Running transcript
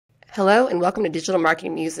Hello and welcome to Digital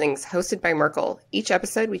Marketing Musings, hosted by Merkle. Each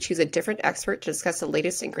episode, we choose a different expert to discuss the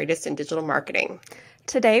latest and greatest in digital marketing.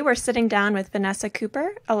 Today, we're sitting down with Vanessa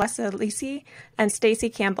Cooper, Alissa Lisi, and Stacy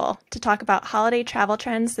Campbell to talk about holiday travel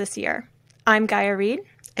trends this year. I'm Gaia Reed.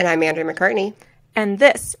 And I'm Andrew McCartney. And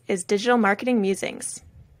this is Digital Marketing Musings.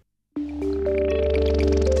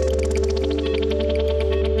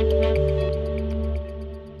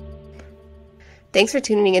 Thanks for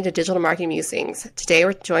tuning into Digital Marketing Musings. Today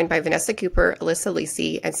we're joined by Vanessa Cooper, Alissa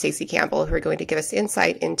Lisi, and Stacy Campbell, who are going to give us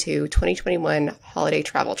insight into 2021 holiday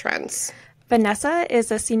travel trends. Vanessa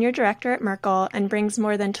is a senior director at Merkle and brings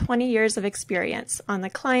more than 20 years of experience on the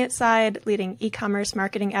client side, leading e-commerce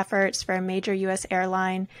marketing efforts for a major U.S.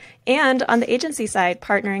 airline, and on the agency side,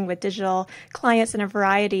 partnering with digital clients in a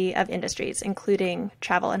variety of industries, including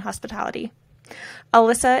travel and hospitality.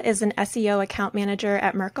 Alissa is an SEO account manager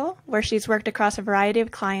at Merkle, where she's worked across a variety of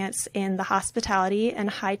clients in the hospitality and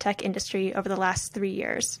high-tech industry over the last 3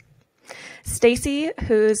 years. Stacy,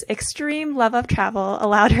 whose extreme love of travel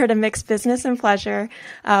allowed her to mix business and pleasure,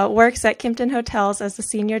 works at Kimpton Hotels as the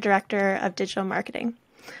senior director of digital marketing.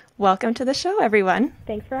 Welcome to the show, everyone.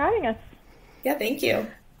 Thanks for having us. Yeah, thank you.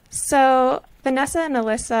 So, Vanessa and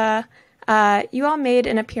Alissa, you all made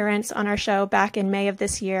an appearance on our show back in May of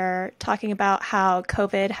this year, talking about how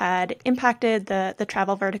COVID had impacted the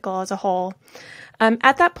travel vertical as a whole.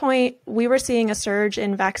 At that point, we were seeing a surge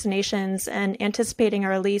in vaccinations and anticipating a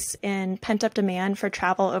release in pent-up demand for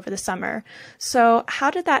travel over the summer. So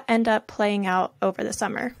how did that end up playing out over the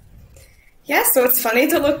summer? Yeah, so it's funny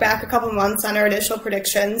to look back a couple months on our initial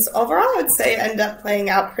predictions. Overall, I would say it ended up playing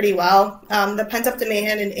out pretty well. The pent-up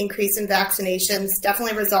demand and increase in vaccinations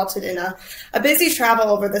definitely resulted in a busy travel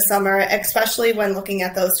over the summer, especially when looking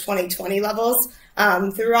at those 2020 levels.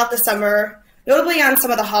 Throughout the summer, notably on some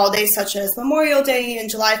of the holidays such as Memorial Day and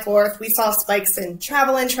July 4th, we saw spikes in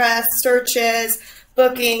travel interest, searches,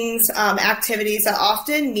 bookings, activities that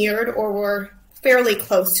often mirrored or were fairly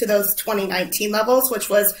close to those 2019 levels, which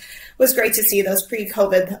was great to see those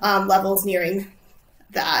pre-COVID levels nearing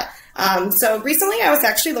that. So recently I was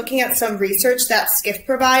actually looking at some research that Skift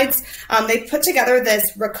provides. They put together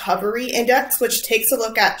this recovery index, which takes a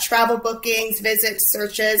look at travel bookings, visits,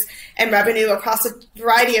 searches, and revenue across a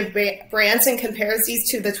variety of brands and compares these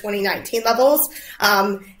to the 2019 levels.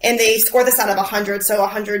 And they score this out of 100, so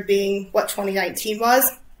 100 being what 2019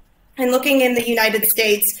 was. And looking in the United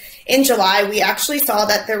States in July, we actually saw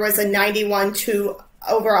that there was a 91 to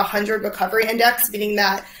over 100 recovery index, meaning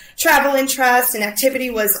that travel interest and activity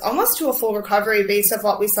was almost to a full recovery based off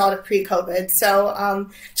what we saw to pre-COVID. So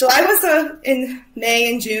July was in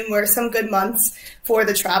May and June were some good months for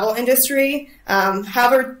the travel industry.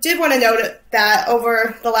 However, did want to note that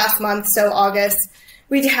over the last month, so August,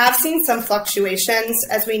 we have seen some fluctuations,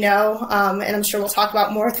 as we know, and I'm sure we'll talk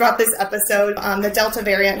about more throughout this episode. The Delta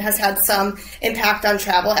variant has had some impact on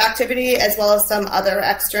travel activity, as well as some other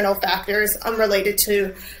external factors unrelated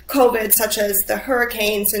to COVID, such as the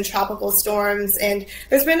hurricanes and tropical storms. And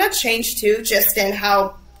there's been a change, too, just in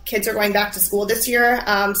how kids are going back to school this year.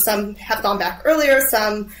 Some have gone back earlier,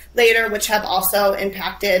 some later, which have also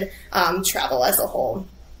impacted travel as a whole.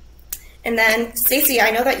 And then, Stacy,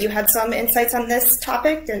 I know that you had some insights on this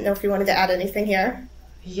topic. Didn't know if you wanted to add anything here.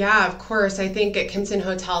 Yeah, of course. I think at Kimpton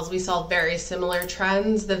Hotels, we saw very similar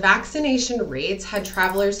trends. The vaccination rates had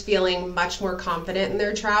travelers feeling much more confident in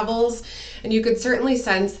their travels. And you could certainly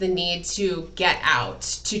sense the need to get out,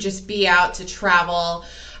 to just be out, to travel.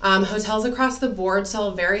 Hotels across the board saw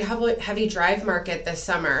a very heavy drive market this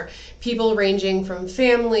summer. People ranging from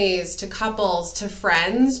families to couples to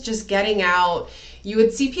friends just getting out. You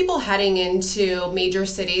would see people heading into major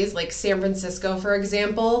cities like San Francisco, for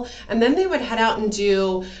example, and then they would head out and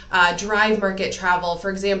do drive market travel.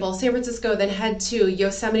 For example, San Francisco, then head to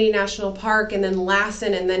Yosemite National Park, and then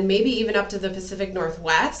Lassen, and then maybe even up to the Pacific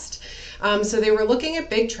Northwest. So they were looking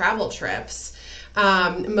at big travel trips.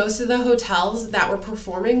 Most of the hotels that were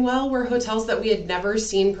performing well were hotels that we had never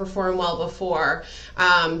seen perform well before.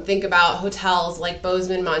 Think about hotels like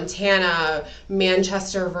Bozeman, Montana,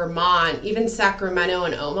 Manchester, Vermont, even Sacramento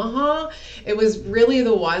and Omaha. It was really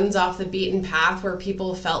the ones off the beaten path where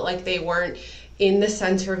people felt like they weren't in the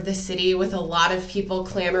center of the city with a lot of people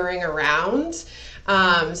clamoring around.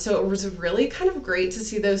 So it was really kind of great to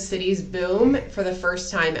see those cities boom for the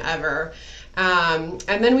first time ever. And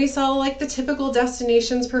then we saw like the typical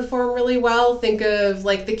destinations perform really well. Think of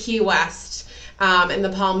like the Key West and the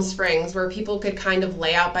Palm Springs, where people could kind of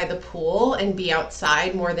lay out by the pool and be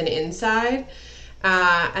outside more than inside.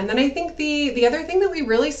 And then I think the other thing that we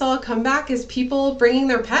really saw come back is people bringing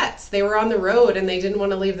their pets. They were on the road and they didn't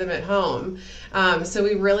want to leave them at home. So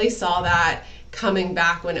we really saw that coming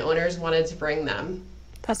back when owners wanted to bring them.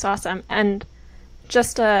 That's awesome. And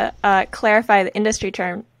just to clarify the industry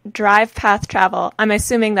term, drive path travel, I'm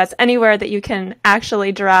assuming that's anywhere that you can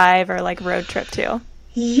actually drive or like road trip to.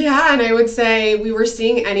 Yeah, and I would say we were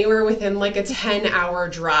seeing anywhere within like a 10-hour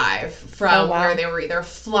drive from where they were either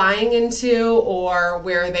flying into or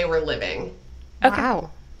where they were living. Okay. Wow.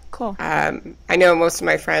 Cool. I know most of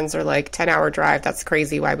my friends are like 10-hour drive. That's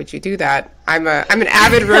crazy. Why would you do that? I'm an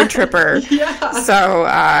avid road tripper. So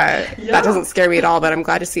that doesn't scare me at all, but I'm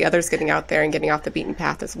glad to see others getting out there and getting off the beaten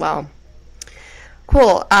path as well.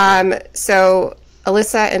 Cool. So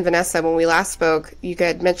Alissa and Vanessa, when we last spoke, you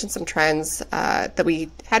had mentioned some trends that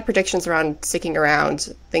we had predictions around sticking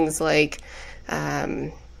around, things like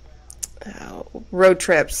road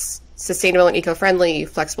trips, sustainable and eco-friendly,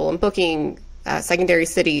 flexible in booking, secondary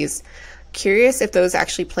cities. Curious if those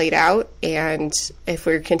actually played out and if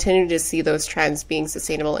we're continuing to see those trends being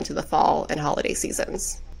sustainable into the fall and holiday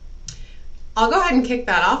seasons. I'll go ahead and kick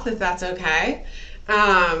that off if that's okay.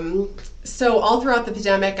 So all throughout the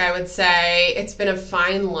pandemic, I would say it's been a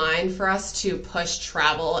fine line for us to push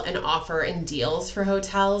travel and offer and deals for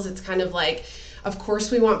hotels. It's kind of like, of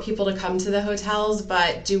course we want people to come to the hotels,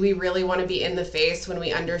 but do we really want to be in the face when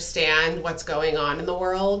we understand what's going on in the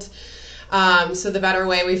world? So the better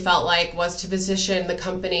way we felt like was to position the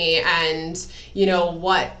company and, you know,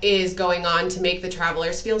 what is going on to make the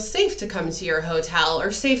travelers feel safe to come to your hotel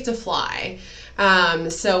or safe to fly.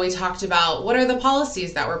 So we talked about what are the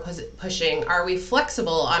policies that we're pushing? Are we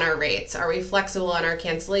flexible on our rates? Are we flexible on our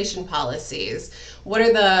cancellation policies? What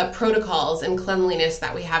are the protocols and cleanliness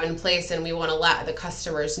that we have in place and we want to let the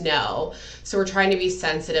customers know? So we're trying to be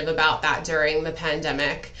sensitive about that during the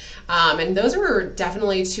pandemic. And those were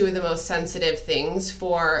definitely two of the most sensitive things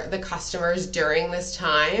for the customers during this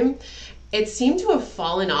time. It seemed to have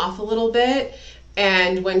fallen off a little bit.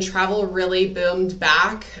 And when travel really boomed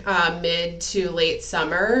back mid to late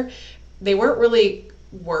summer, they weren't really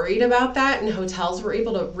worried about that, and hotels were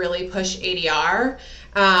able to really push ADR,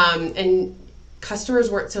 and customers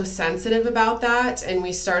weren't so sensitive about that, and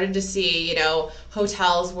we started to see, you know,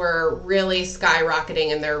 hotels were really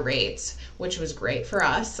skyrocketing in their rates, which was great for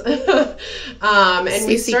us. And Stacy,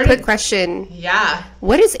 we started, quick question. Yeah.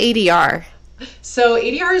 What is ADR? So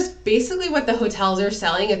ADR is basically what the hotels are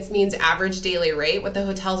selling. It means average daily rate, what the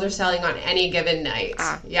hotels are selling on any given night.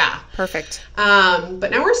 Yeah. Perfect.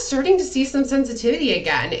 But now we're starting to see some sensitivity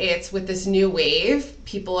again. It's with this new wave.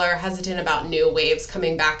 People are hesitant about new waves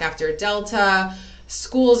coming back after Delta.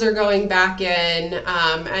 Schools are going back in.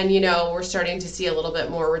 And, you know, we're starting to see a little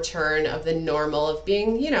bit more return of the normal of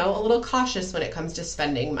being, you know, a little cautious when it comes to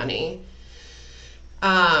spending money.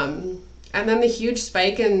 And then the huge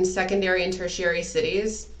spike in secondary and tertiary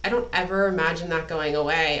cities, I don't ever imagine that going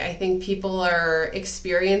away. I think people are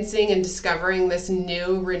experiencing and discovering this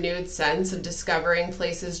new, renewed sense of discovering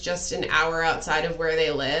places just an hour outside of where they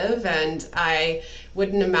live. And I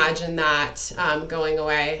wouldn't imagine that going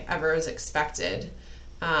away ever as expected.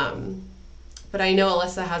 But I know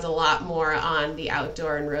Alissa has a lot more on the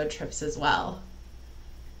outdoor and road trips as well.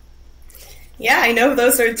 Yeah, I know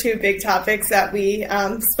those are two big topics that we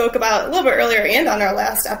spoke about a little bit earlier and on our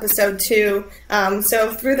last episode too.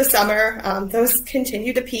 So through the summer, those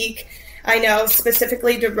continue to peak. I know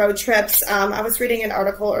specifically to road trips. I was reading an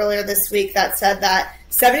article earlier this week that said that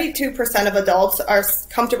 72% of adults are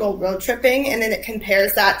comfortable road tripping, and then it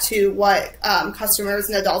compares that to what customers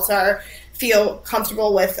and adults feel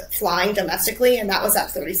comfortable with flying domestically, and that was at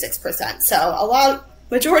 36%. So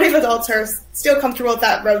majority of adults are still comfortable with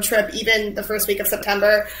that road trip, even the first week of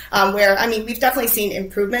September, where, I mean, we've definitely seen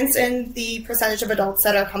improvements in the percentage of adults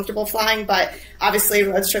that are comfortable flying, but obviously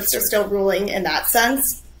road trips are still ruling in that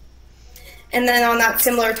sense. And then on that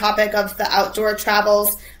similar topic of the outdoor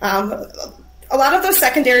travels, a lot of those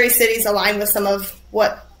secondary cities align with some of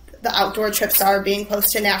what the outdoor trips are, being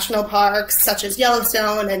close to national parks such as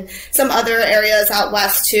Yellowstone and some other areas out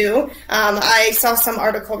west too. I saw some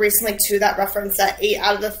article recently too that referenced that 8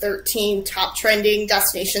 out of the 13 top trending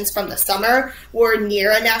destinations from the summer were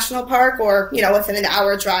near a national park or, you know, within an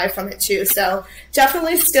hour drive from it too. So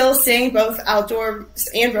definitely still seeing both outdoor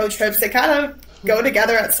and road trips. They kind of go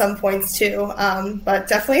together at some points too, but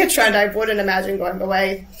definitely a trend I wouldn't imagine going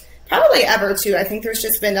away. Probably ever, too. I think there's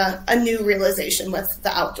just been a new realization with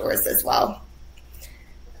the outdoors as well.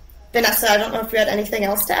 Vanessa, I don't know if you had anything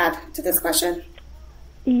else to add to this question.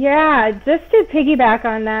 Yeah, just to piggyback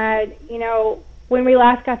on that, you know, when we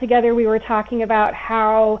last got together, we were talking about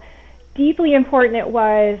how deeply important it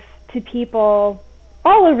was to people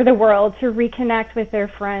all over the world to reconnect with their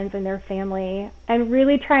friends and their family and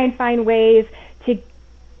really try and find ways to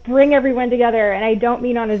bring everyone together. And I don't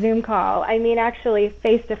mean on a Zoom call. I mean actually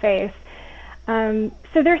face to face. So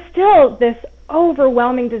there's still this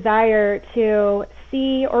overwhelming desire to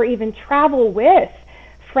see or even travel with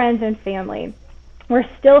friends and family. We're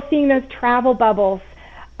still seeing those travel bubbles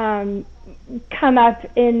come up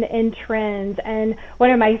in trends. And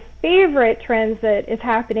one of my favorite trends that is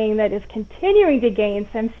happening that is continuing to gain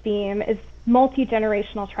some steam is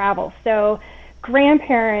multi-generational travel. So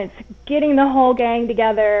grandparents getting the whole gang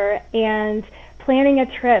together and planning a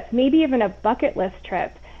trip, maybe even a bucket list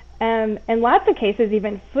trip. In lots of cases,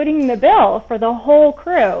 even footing the bill for the whole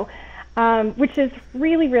crew, which is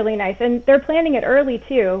really, really nice. And they're planning it early,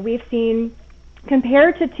 too. We've seen,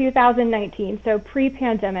 compared to 2019, so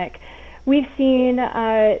pre-pandemic, we've seen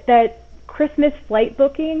that Christmas flight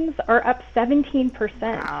bookings are up 17%.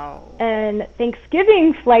 Wow. And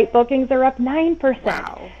Thanksgiving flight bookings are up 9%.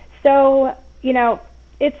 Wow. So,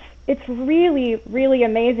 it's really, really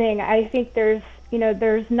amazing. I think there's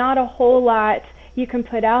not a whole lot you can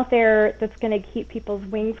put out there that's going to keep people's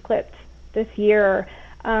wings clipped this year,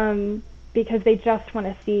 because they just want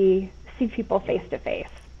to see people face to face.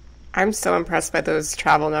 I'm so impressed by those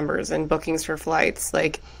travel numbers and bookings for flights.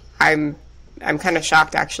 Like, I'm kind of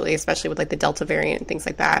shocked, actually, especially with like the Delta variant and things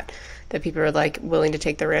like that people are like willing to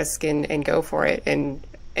take the risk and go for it. And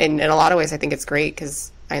in a lot of ways, I think it's great,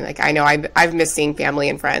 because I know I've missed seeing family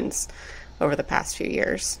and friends over the past few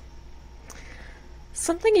years.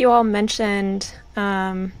 Something you all mentioned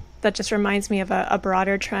that just reminds me of a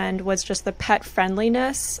broader trend was just the pet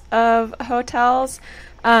friendliness of hotels.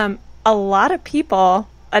 A lot of people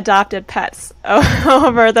adopted pets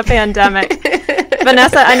over the pandemic.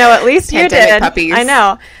 Vanessa, I know at least you did. Puppies. I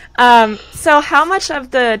know. So how much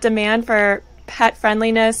of the demand for pet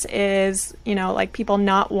friendliness is, like people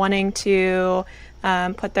not wanting to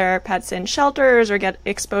put their pets in shelters or get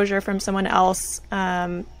exposure from someone else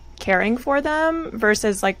caring for them,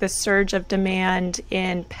 versus like the surge of demand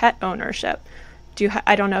in pet ownership?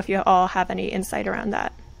 I don't know if you all have any insight around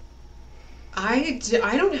that. I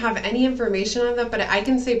don't have any information on that, but I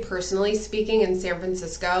can say, personally speaking, in San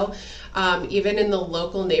Francisco, even in the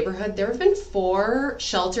local neighborhood, there have been 4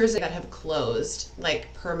 shelters that have closed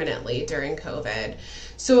like permanently during COVID.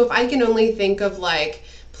 So if I can only think of like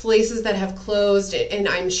places that have closed, and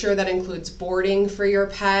I'm sure that includes boarding for your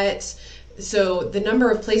pet. So the number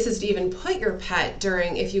of places to even put your pet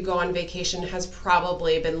during, if you go on vacation, has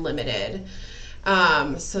probably been limited.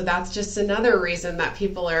 So that's just another reason that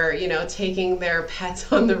people are, taking their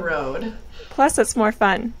pets on the road. Plus, it's more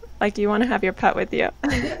fun. Like, do you want to have your pet with you?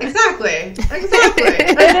 Exactly.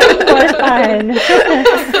 It is more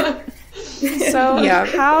fun. So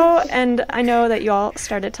how, and I know that you all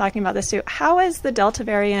started talking about this too, how is the Delta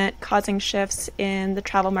variant causing shifts in the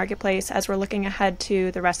travel marketplace as we're looking ahead to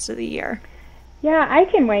the rest of the year? Yeah, I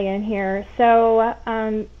can weigh in here. So,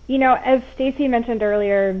 as Stacy mentioned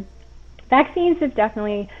earlier, vaccines have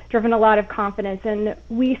definitely driven a lot of confidence, and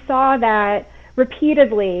we saw that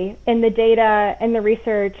repeatedly in the data and the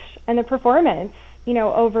research and the performance,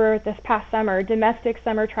 over this past summer. Domestic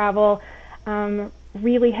summer travel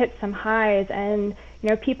really hit some highs, and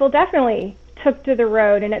people definitely took to the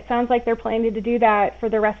road, and it sounds like they're planning to do that for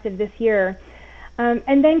the rest of this year.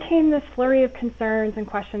 And then came this flurry of concerns and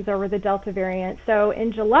questions over the Delta variant. So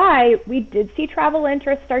in July, we did see travel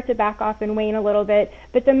interest start to back off and wane a little bit,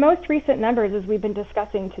 but the most recent numbers, as we've been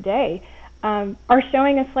discussing today, are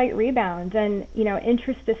showing a slight rebound, and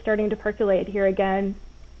interest is starting to percolate here again.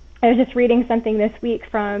 I was just reading something this week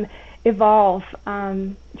from Evolve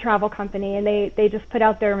travel company, and they just put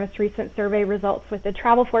out their most recent survey results with the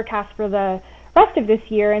travel forecast for the rest of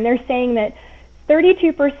this year, and they're saying that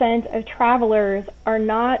 32% of travelers are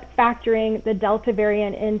not factoring the Delta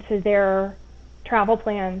variant into their travel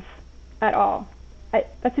plans at all.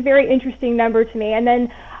 That's a very interesting number to me. And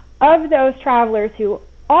then of those travelers who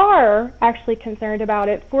are actually concerned about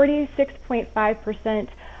it, 46.5%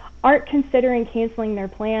 aren't considering canceling their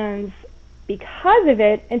plans because of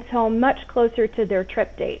it until much closer to their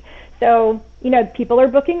trip date. So, people are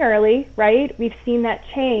booking early, right? We've seen that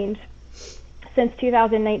change since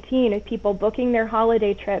 2019 of people booking their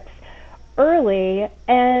holiday trips early,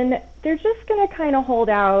 and they're just going to kind of hold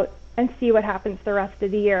out and see what happens the rest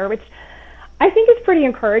of the year, which I think is pretty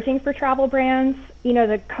encouraging for travel brands.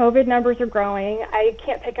 The COVID numbers are growing. I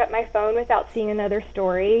can't pick up my phone without seeing another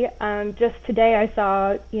story. Just today I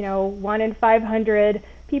saw, 1 in 500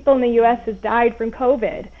 people in the U.S. has died from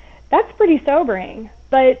COVID. That's pretty sobering,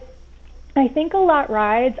 but I think a lot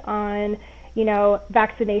rides on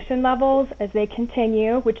vaccination levels as they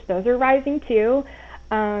continue, which those are rising too,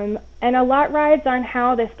 And a lot rides on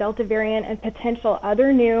how this Delta variant and potential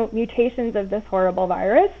other new mutations of this horrible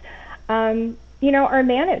virus, are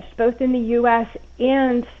managed both in the U.S.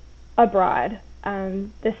 and abroad.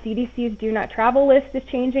 The CDC's do not travel list is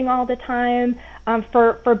changing all the time,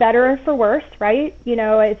 for better or for worse, right?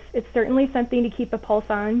 It's certainly something to keep a pulse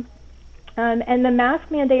on. And the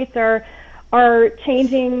mask mandates are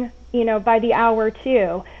changing, by the hour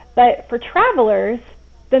too. But for travelers,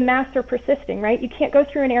 the masks are persisting, right? You can't go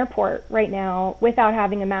through an airport right now without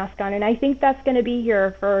having a mask on. And I think that's going to be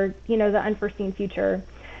here for, the unforeseen future.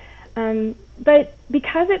 But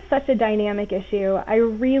because it's such a dynamic issue, I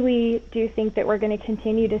really do think that we're going to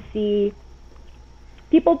continue to see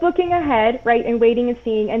people booking ahead, right, and waiting and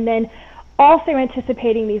seeing, and then also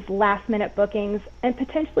anticipating these last-minute bookings and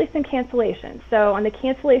potentially some cancellations. So on the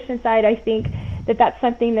cancellation side, I think that that's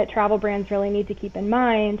something that travel brands really need to keep in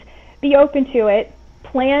mind. Be open to it.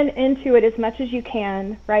 Plan into it as much as you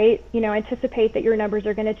can, right? Anticipate that your numbers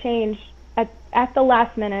are going to change at the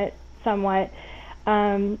last minute somewhat.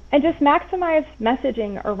 And just maximize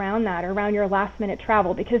messaging around your last minute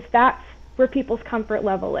travel, because that's where people's comfort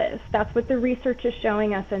level is. That's what the research is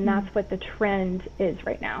showing us, and that's what the trend is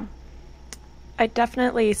right now. I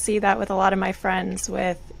definitely see that with a lot of my friends,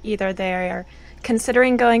 with either they're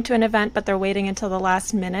considering going to an event, but they're waiting until the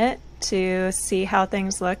last minute to see how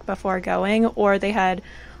things look before going, or they had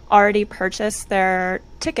already purchased their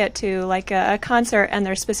ticket to like a concert, and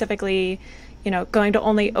they're specifically going to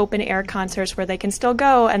only open air concerts where they can still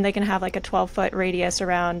go and they can have like a 12-foot radius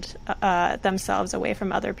around themselves away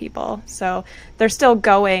from other people. So they're still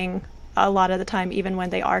going a lot of the time, even when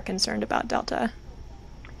they are concerned about Delta.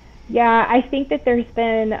 Yeah, I think that there's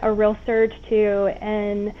been a real surge too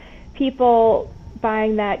in people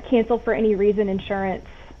buying that cancel for any reason insurance.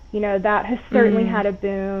 That has certainly had a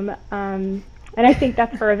boom. And I think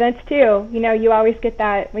that's for events too. You always get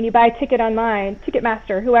that when you buy a ticket online,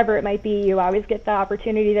 Ticketmaster, whoever it might be, you always get the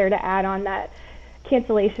opportunity there to add on that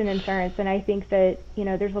cancellation insurance. And I think that,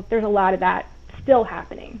 there's a lot of that still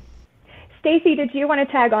happening. Stacy, did you want to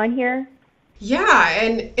tag on here? Yeah,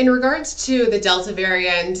 and in regards to the Delta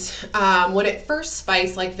variant, when it first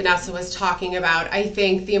spiked, like Vanessa was talking about, I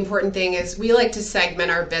think the important thing is we like to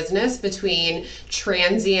segment our business between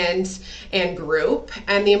transient and group.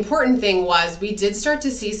 And the important thing was we did start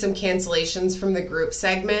to see some cancellations from the group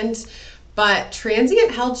segment, but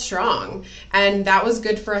transient held strong. And that was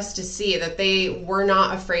good for us to see that they were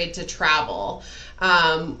not afraid to travel.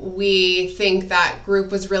 We think that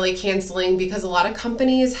group was really canceling because a lot of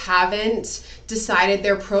companies haven't decided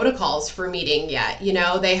their protocols for meeting yet.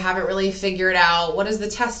 They haven't really figured out what does the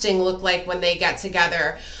testing look like when they get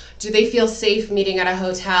together. Do they feel safe meeting at a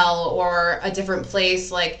hotel or a different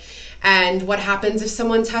place? And what happens if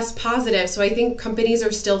someone tests positive? So I think companies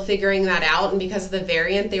are still figuring that out. And because of the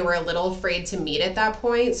variant, they were a little afraid to meet at that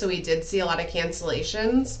point. So we did see a lot of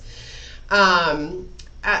cancellations.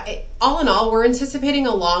 All in all, we're anticipating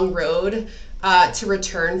a long road to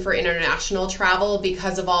return for international travel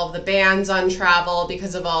because of all of the bans on travel,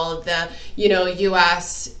 because of all of the,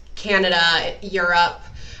 US, Canada, Europe.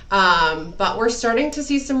 But we're starting to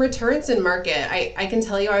see some returns in market. I can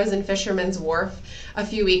tell you I was in Fisherman's Wharf a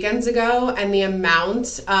few weekends ago, and the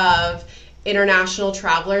amount of international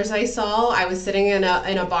travelers I saw. I was sitting in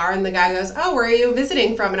a bar and the guy goes, "Oh, where are you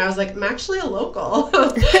visiting from?" And I was like, "I'm actually a local."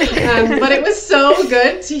 But it was so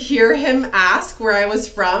good to hear him ask where I was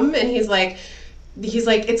from, and he's like,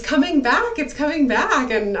 "It's coming back, it's coming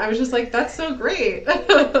back." And I was just like, "That's so great."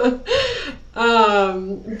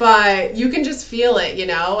 But you can just feel it,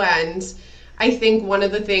 and I think one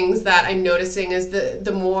of the things that I'm noticing is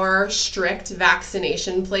the more strict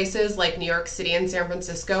vaccination places like New York City and San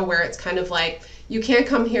Francisco, where it's kind of like, you can't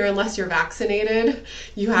come here unless you're vaccinated.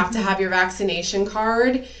 You have to have your vaccination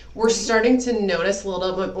card. We're starting to notice a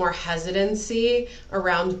little bit more hesitancy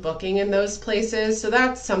around booking in those places. So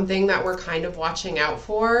that's something that we're kind of watching out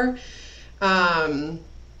for. But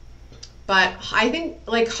I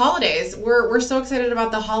think holidays, we're so excited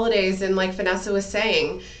about the holidays. And like Vanessa was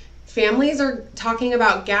saying, families are talking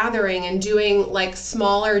about gathering and doing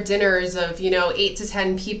smaller dinners of, 8 to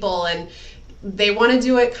 10 people, and they want to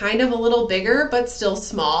do it kind of a little bigger, but still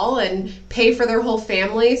small, and pay for their whole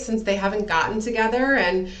family since they haven't gotten together.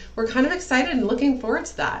 And we're kind of excited and looking forward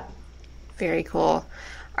to that. Very cool.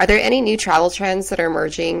 Are there any new travel trends that are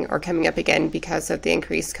emerging or coming up again because of the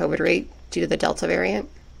increased COVID rate due to the Delta variant?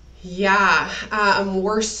 Yeah,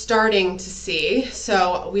 we're starting to see.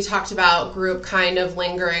 So we talked about group kind of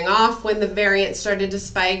lingering off when the variant started to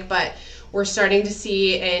spike, but we're starting to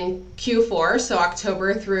see in Q4, so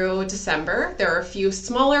October through December, there are a few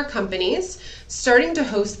smaller companies starting to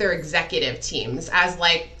host their executive teams as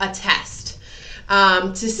like a test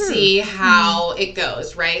to see how it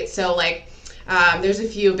goes, right? So like there's a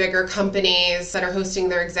few bigger companies that are hosting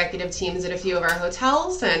their executive teams at a few of our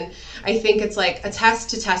hotels, and I think it's like a test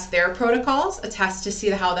to test their protocols, a test to see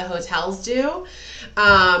how the hotels do,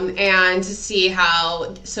 and to see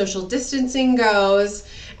how social distancing goes.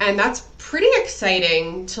 And that's pretty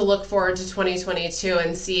exciting to look forward to 2022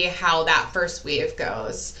 and see how that first wave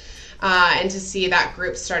goes, and to see that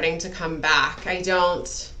group starting to come back.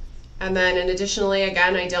 And then additionally,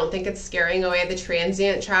 again, I don't think it's scaring away the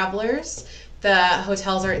transient travelers. The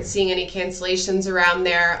hotels aren't seeing any cancellations around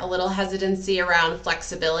there, a little hesitancy around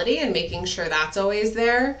flexibility and making sure that's always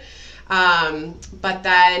there. But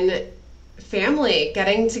then family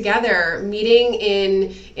getting together, meeting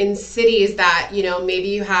in cities that, you know, maybe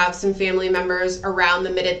you have some family members around the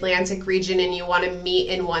Mid-Atlantic region and you want to meet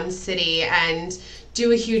in one city and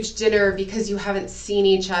do a huge dinner because you haven't seen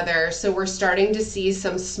each other. So we're starting to see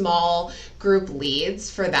some small group leads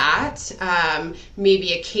for that.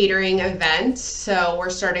 Maybe a catering event. So we're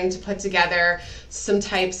starting to put together some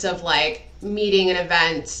types of like meeting and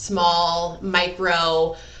event, small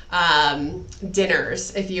micro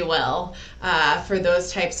dinners, if you will, for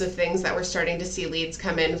those types of things that we're starting to see leads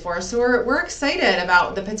come in for. So we're excited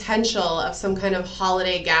about the potential of some kind of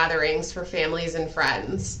holiday gatherings for families and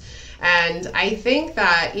friends. And I think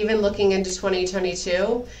that even looking into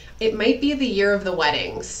 2022, it might be the year of the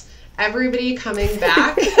weddings. Everybody coming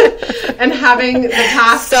back and having the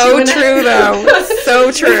past so true though.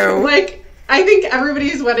 So true. Like, I think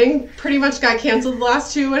everybody's wedding pretty much got canceled the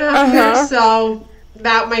last 2.5 years, so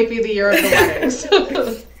that might be the year of the weddings.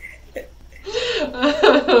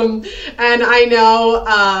 And I know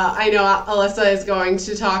Alissa is going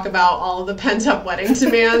to talk about all of the pent-up wedding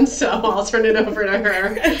demand, so I'll turn it over to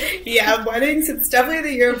her. Yeah, weddings, it's definitely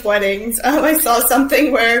the year of weddings. I saw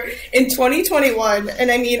something where in 2021,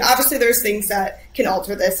 and I mean, obviously there's things that can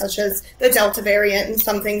alter this, such as the Delta variant and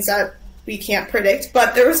some things that we can't predict,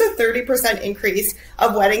 but there was a 30% increase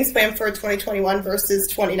of weddings planned for 2021 versus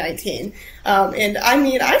 2019. And I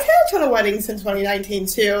mean, I've had a ton of weddings in 2019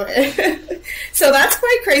 too. So that's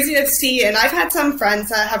quite crazy to see. And I've had some friends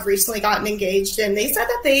that have recently gotten engaged, and they said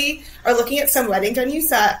that they are looking at some wedding venues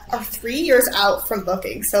that are 3 years out from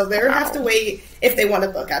booking. So they have to wait if they want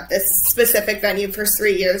to book at this specific venue for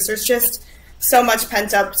 3 years. There's just so much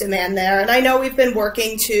pent up demand there. And I know we've been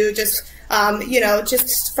working to just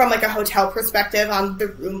just from like a hotel perspective on the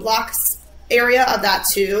room blocks area of that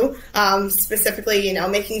too. Specifically,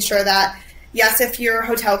 making sure that, yes, if your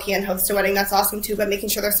hotel can host a wedding, that's awesome too, but making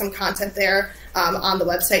sure there's some content there on the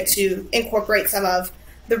website to incorporate some of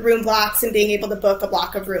the room blocks and being able to book a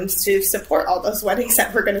block of rooms to support all those weddings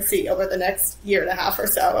that we're going to see over the next 1.5 years or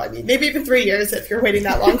so. I mean, maybe even 3 years if you're waiting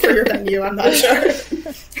that long for your venue. I'm not sure.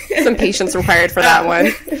 Some patience required for that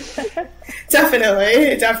one.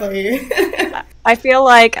 Definitely. I feel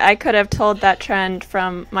like I could have told that trend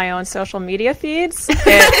from my own social media feeds.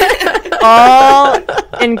 All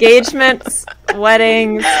engagements,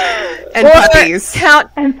 weddings, and puppies.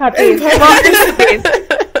 And puppies.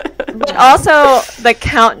 But also the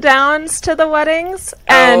countdowns to the weddings,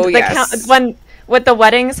 and with the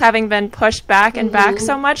weddings having been pushed back and back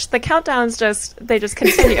so much, the countdowns just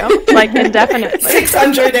continue like indefinitely.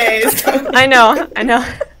 600 days. I know. And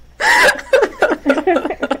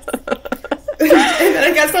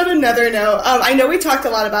I guess on another note, I know we talked a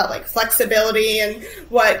lot about like flexibility and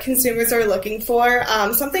what consumers are looking for.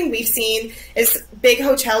 Something we've seen is big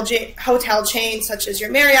hotel chains such as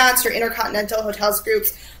your Marriott's, your Intercontinental Hotels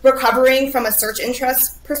groups recovering from a search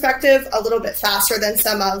interest perspective a little bit faster than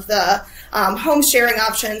some of the home sharing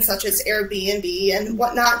options such as Airbnb and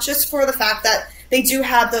whatnot, just for the fact that they do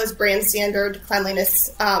have those brand standard cleanliness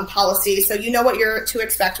policies. So you know what you're to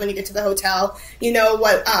expect when you get to the hotel. You know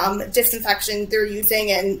what disinfection they're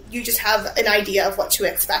using, and you just have an idea of what to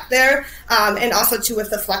expect there. And also, too, with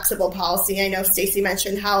the flexible policy. I know Stacy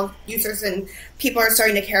mentioned how users and people are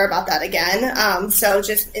starting to care about that again. So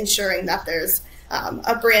just ensuring that there's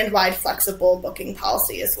a brand-wide flexible booking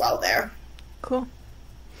policy as well there. Cool.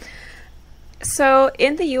 So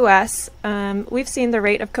in the U.S., we've seen the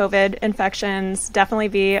rate of COVID infections definitely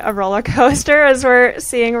be a roller coaster, as we're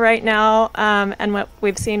seeing right now, and what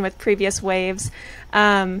we've seen with previous waves.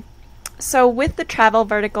 So with the travel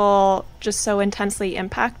vertical just so intensely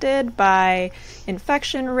impacted by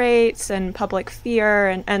infection rates and public fear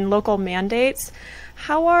and local mandates,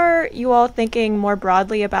 how are you all thinking more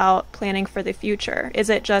broadly about planning for the future?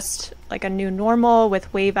 Is it just like a new normal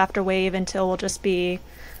with wave after wave until we'll just be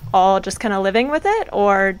all just kind of living with it,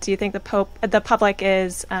 or do you think the public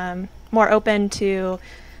is more open to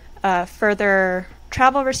further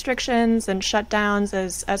travel restrictions and shutdowns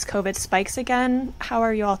as COVID spikes again? How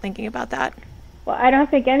are you all thinking about that? Well, I don't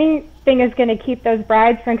think anything is going to keep those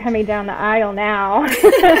brides from coming down the aisle now.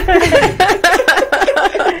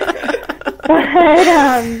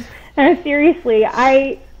 But seriously,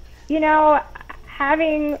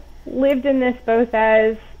 having lived in this both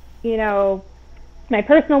as, my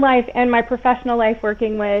personal life and my professional life,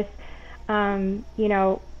 working with,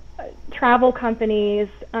 travel companies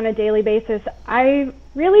on a daily basis, I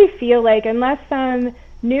really feel like unless some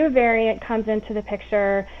new variant comes into the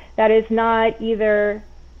picture that is not either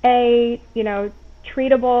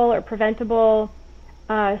treatable or preventable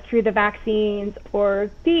through the vaccines,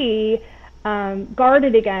 or B,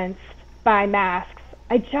 guarded against by masks,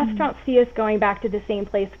 I just don't see us going back to the same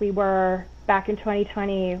place we were back in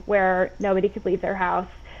 2020, where nobody could leave their house.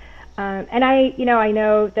 And I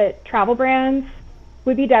know that travel brands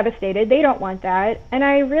would be devastated. They don't want that. And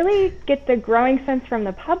I really get the growing sense from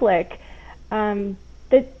the public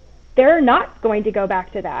that they're not going to go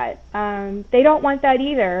back to that. They don't want that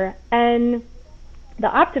either. And the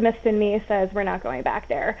optimist in me says we're not going back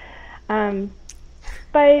there. But,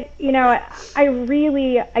 I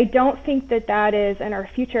don't think that is in our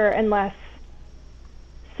future unless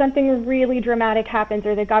something really dramatic happens,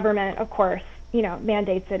 or the government, of course,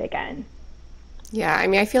 mandates it again. Yeah, I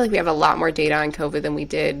mean, I feel like we have a lot more data on COVID than we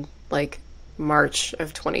did March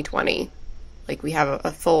of 2020. We have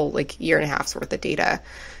a full year and a half's worth of data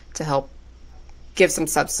to help give some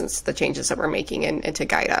substance to the changes that we're making and to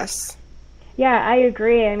guide us. Yeah, I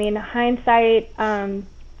agree. I mean, hindsight, not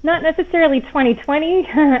necessarily 2020.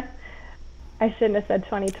 I shouldn't have said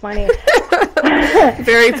 2020.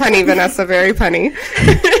 Very punny, Vanessa, very punny.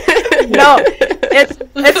 No, it's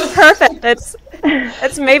perfect.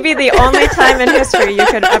 It's maybe the only time in history you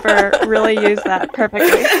could ever really use that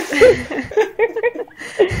perfectly.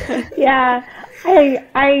 Yeah,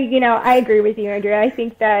 I agree with you, Andrea. I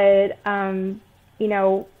think that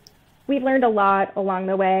we've learned a lot along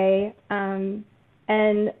the way, and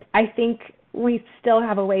I think we still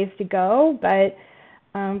have a ways to go, but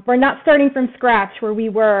we're not starting from scratch where we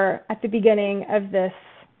were at the beginning of this,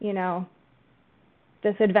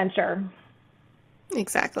 this adventure.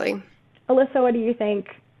 Exactly. Alissa, what do you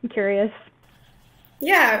think? I'm curious.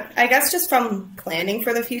 Yeah, I guess just from planning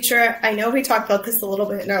for the future, I know we talked about this a little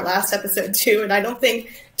bit in our last episode too, and I don't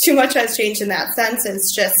think too much has changed in that sense.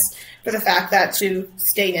 It's just for the fact that to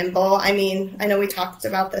stay nimble. I mean, I know we talked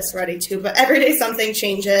about this already too, but every day something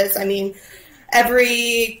changes. I mean,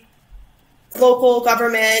 every local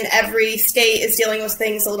government, every state is dealing with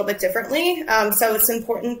things a little bit differently. So it's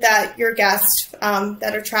important that your guests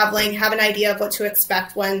that are traveling have an idea of what to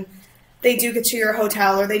expect when they do get to your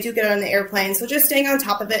hotel or they do get on the airplane. So just staying on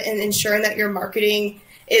top of it and ensuring that your marketing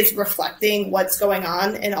is reflecting what's going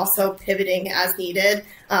on and also pivoting as needed.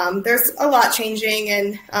 There's a lot changing,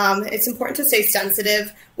 and it's important to stay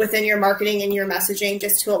sensitive within your marketing and your messaging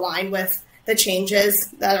just to align with the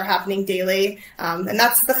changes that are happening daily. And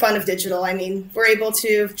that's the fun of digital. I mean, we're able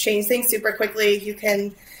to change things super quickly. You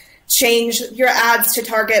can change your ads to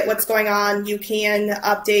target what's going on. You can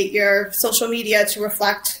update your social media to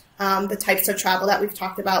reflect the types of travel that we've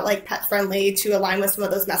talked about, like pet friendly, to align with some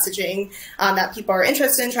of those messaging that people are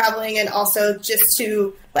interested in traveling, and also just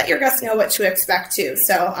to let your guests know what to expect too.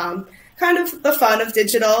 So kind of the fun of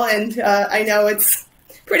digital. And I know it's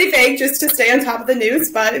pretty vague just to stay on top of the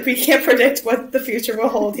news, but we can't predict what the future will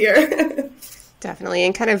hold here. Definitely.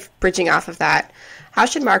 And kind of bridging off of that, how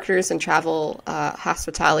should marketers and travel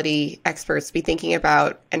hospitality experts be thinking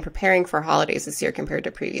about and preparing for holidays this year compared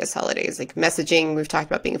to previous holidays? Like messaging, we've talked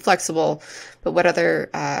about being flexible, but what other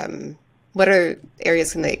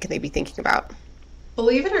areas can they be thinking about?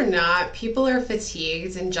 Believe it or not, people are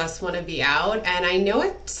fatigued and just want to be out. And I know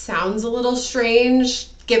it sounds a little strange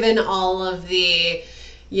given all of the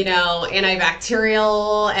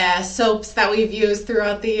antibacterial soaps that we've used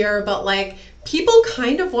throughout the year, but people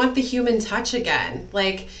kind of want the human touch again.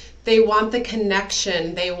 They want the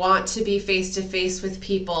connection. They want to be face to face with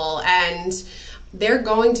people, and they're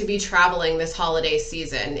going to be traveling this holiday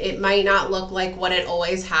season. It might not look like what it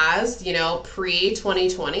always has,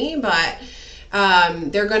 pre-2020, but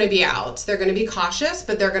they're going to be out. They're going to be cautious,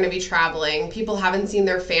 but they're going to be traveling. People haven't seen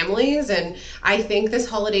their families, and I think this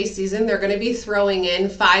holiday season they're going to be throwing in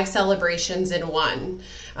 5 celebrations in one.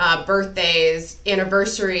 Birthdays,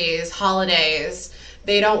 anniversaries, holidays.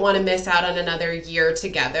 They don't want to miss out on another year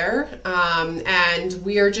together. And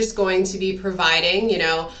we are just going to be providing,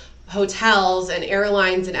 hotels and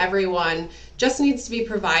airlines and everyone just needs to be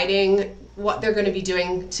providing what they're going to be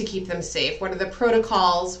doing to keep them safe. What are the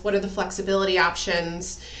protocols? What are the flexibility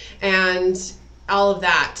options? And all of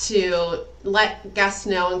that to let guests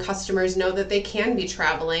know and customers know that they can be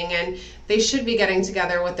traveling and they should be getting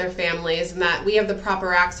together with their families, and that we have the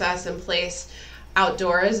proper access in place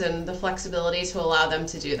outdoors and the flexibility to allow them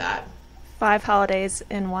to do that. 5 holidays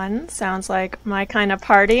in one sounds like my kind of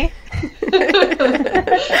party.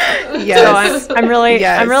 Yes. So I'm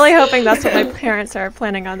really hoping that's what my parents are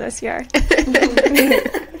planning on this year.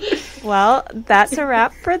 Well, that's a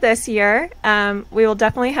wrap for this year. We will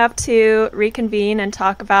definitely have to reconvene and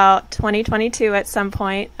talk about 2022 at some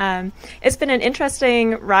point. It's been an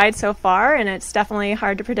interesting ride so far, and it's definitely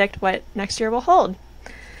hard to predict what next year will hold.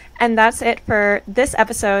 And that's it for this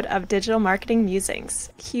episode of Digital Marketing Musings.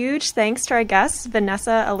 Huge thanks to our guests,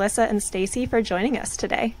 Vanessa, Alissa, and Stacy, for joining us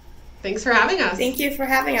today. Thanks for having us. Thank you for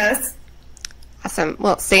having us. Awesome.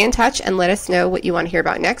 Well, stay in touch and let us know what you want to hear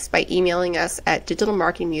about next by emailing us at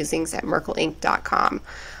digitalmarketingmusings@merkleinc.com.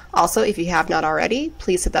 Also, if you have not already,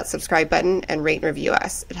 please hit that subscribe button and rate and review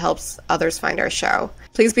us. It helps others find our show.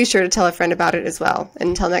 Please be sure to tell a friend about it as well. And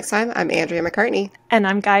until next time, I'm Andrea McCartney. And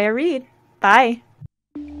I'm Gaia Reed. Bye.